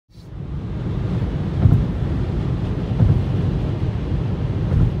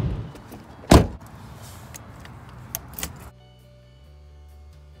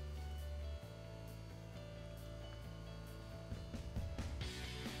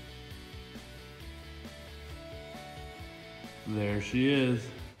There she is.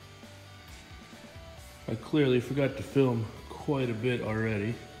 I clearly forgot to film quite a bit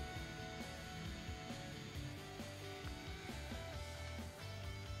already.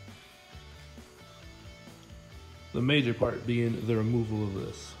 The major part being the removal of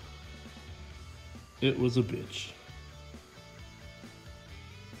this. It was a bitch.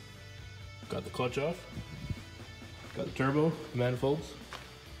 Got the clutch off. Got the turbo, manifolds.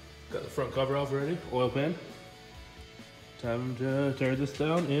 Got the front cover off already, oil pan. Time to tear this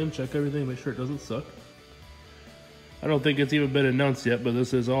down and check everything, make sure it doesn't suck. I don't think it's even been announced yet, but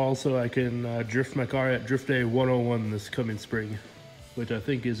this is all so I can drift my car at Drift Day 101 this coming spring, which I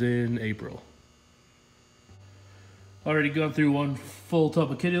think is in April. Already gone through one full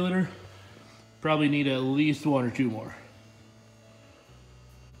tub of kitty litter. Probably need at least 1 or 2 more.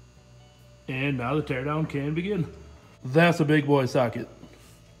 And now the teardown can begin. That's a big boy socket.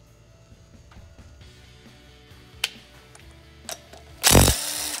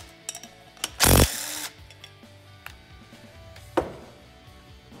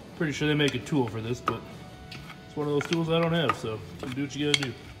 Pretty sure they make a tool for this, but it's one of those tools I don't have, so you do what you gotta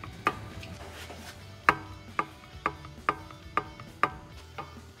do.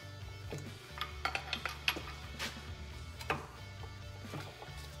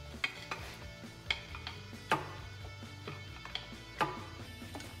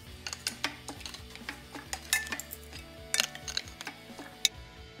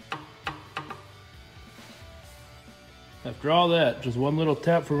 After all that, just one little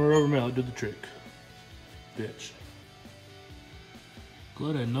tap from a rubber mallet did the trick. Bitch.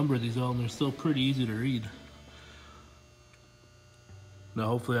 Glad I numbered these all and they're still pretty easy to read. Now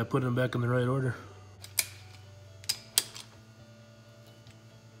hopefully I put them back in the right order.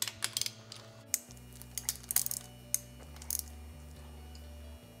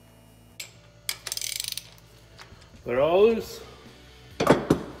 They're all loose.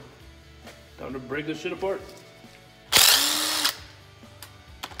 Time to break this shit apart.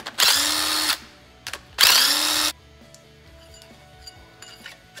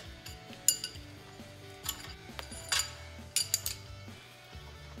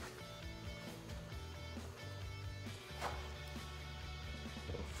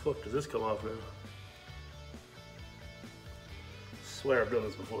 Fuck, does this come off now? Swear I've done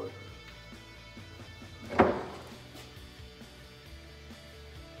this before.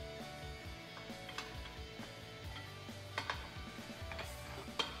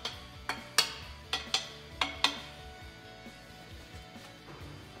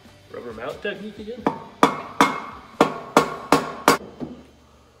 Rubber mallet technique again?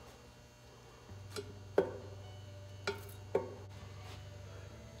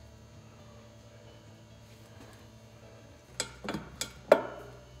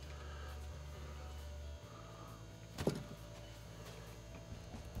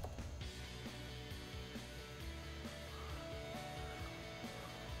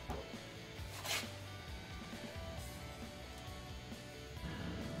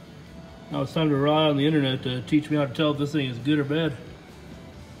 Now it's time to rely on the internet to teach me how to tell if this thing is good or bad.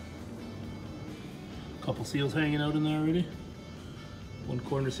 Couple seals hanging out in there already. One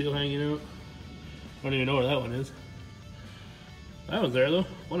corner seal hanging out. I don't even know where that one is. That one's there though.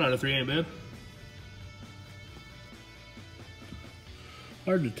 1 out of 3 ain't bad.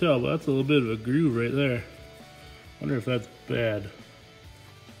 Hard to tell, but that's a little bit of a groove right there. Wonder if that's bad.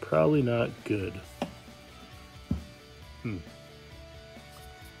 Probably not good.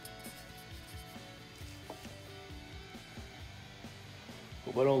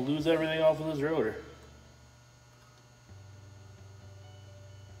 Hope I don't lose everything off of this rotor.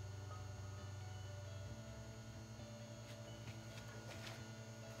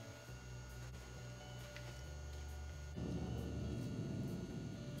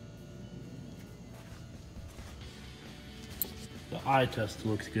 The eye test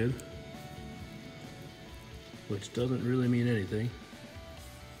looks good, which doesn't really mean anything.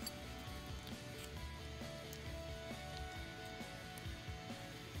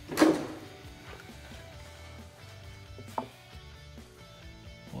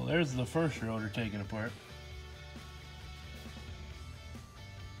 Well, there's the first rotor taken apart.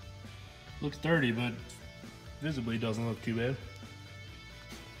 Looks dirty, but visibly doesn't look too bad.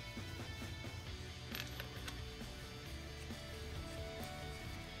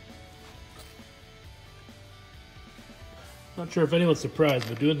 Not sure if anyone's surprised,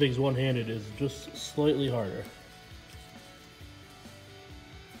 but doing things one-handed is just slightly harder.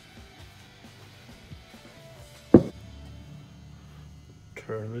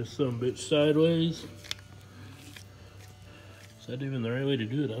 Turn this sumbitch sideways. Is that even the right way to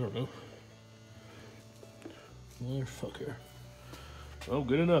do it? I don't know. Motherfucker. Oh,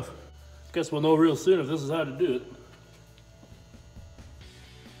 good enough. Guess we'll know real soon if this is how to do it.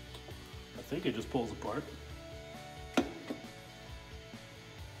 I think it just pulls apart.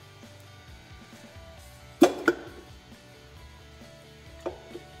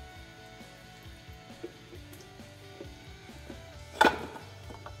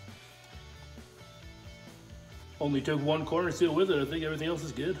 Only took one corner seal with it. I think everything else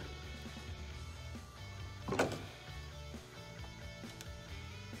is good.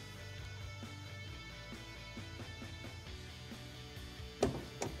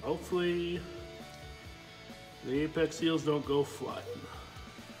 Hopefully the apex seals don't go flying.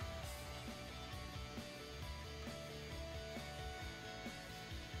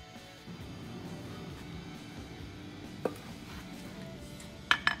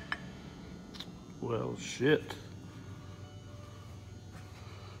 Well, shit.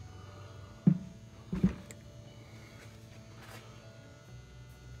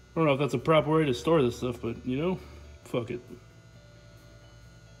 I don't know if that's a proper way to store this stuff, but you know, fuck it.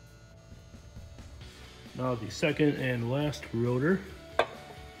 Now the second and last rotor.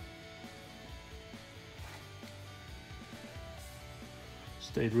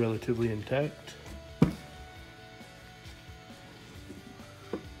 Stayed relatively intact. Oh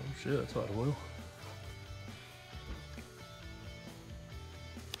shit, that's a lot of oil.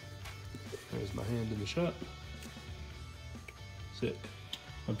 There's my hand in the shot. Sick.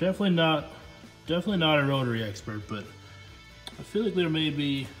 I'm definitely not a rotary expert, but I feel like there may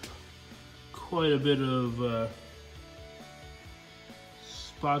be quite a bit of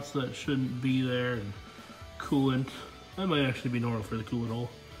spots that shouldn't be there, and coolant. That might actually be normal for the coolant hole.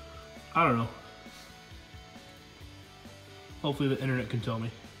 I don't know. Hopefully the internet can tell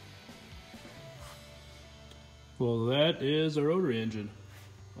me. Well, that is a rotary engine,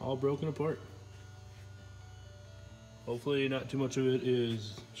 all broken apart. Hopefully not too much of it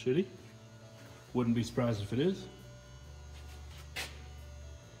is shitty. Wouldn't be surprised if it is.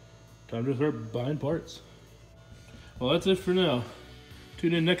 Time to start buying parts. Well, that's it for now.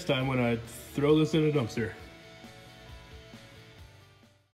 Tune in next time when I throw this in a dumpster.